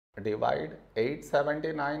divide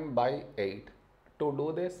 879 by 8. To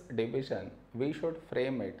do this division, we should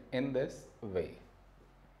frame it in this way.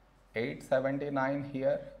 879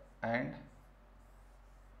 here and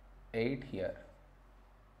 8 here.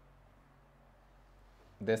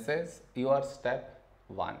 This is your step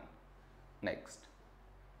 1. Next,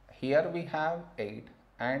 here we have 8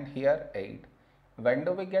 and here 8. When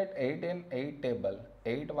do we get 8 in 8 table?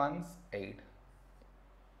 8 ones 8.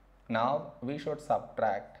 Now we should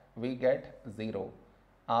subtract. We get 0.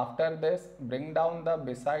 After this, bring down the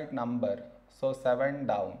beside number. So 7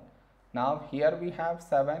 down. Now here we have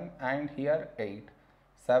 7 and here 8.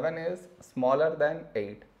 7 is smaller than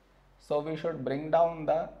 8. So we should bring down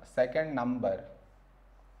the second number.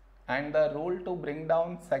 And the rule to bring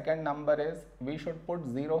down second number is we should put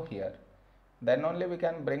 0 here. Then only we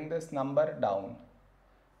can bring this number down.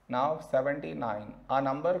 Now 79. A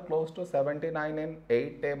number close to 79 in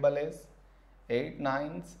 8 table is 8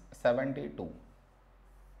 nines 72.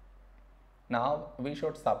 Now we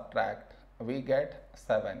should subtract. We get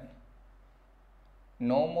 7.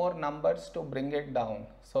 No more numbers to bring it down.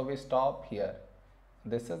 So we stop here.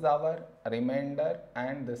 This is our remainder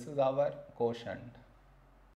and this is our quotient.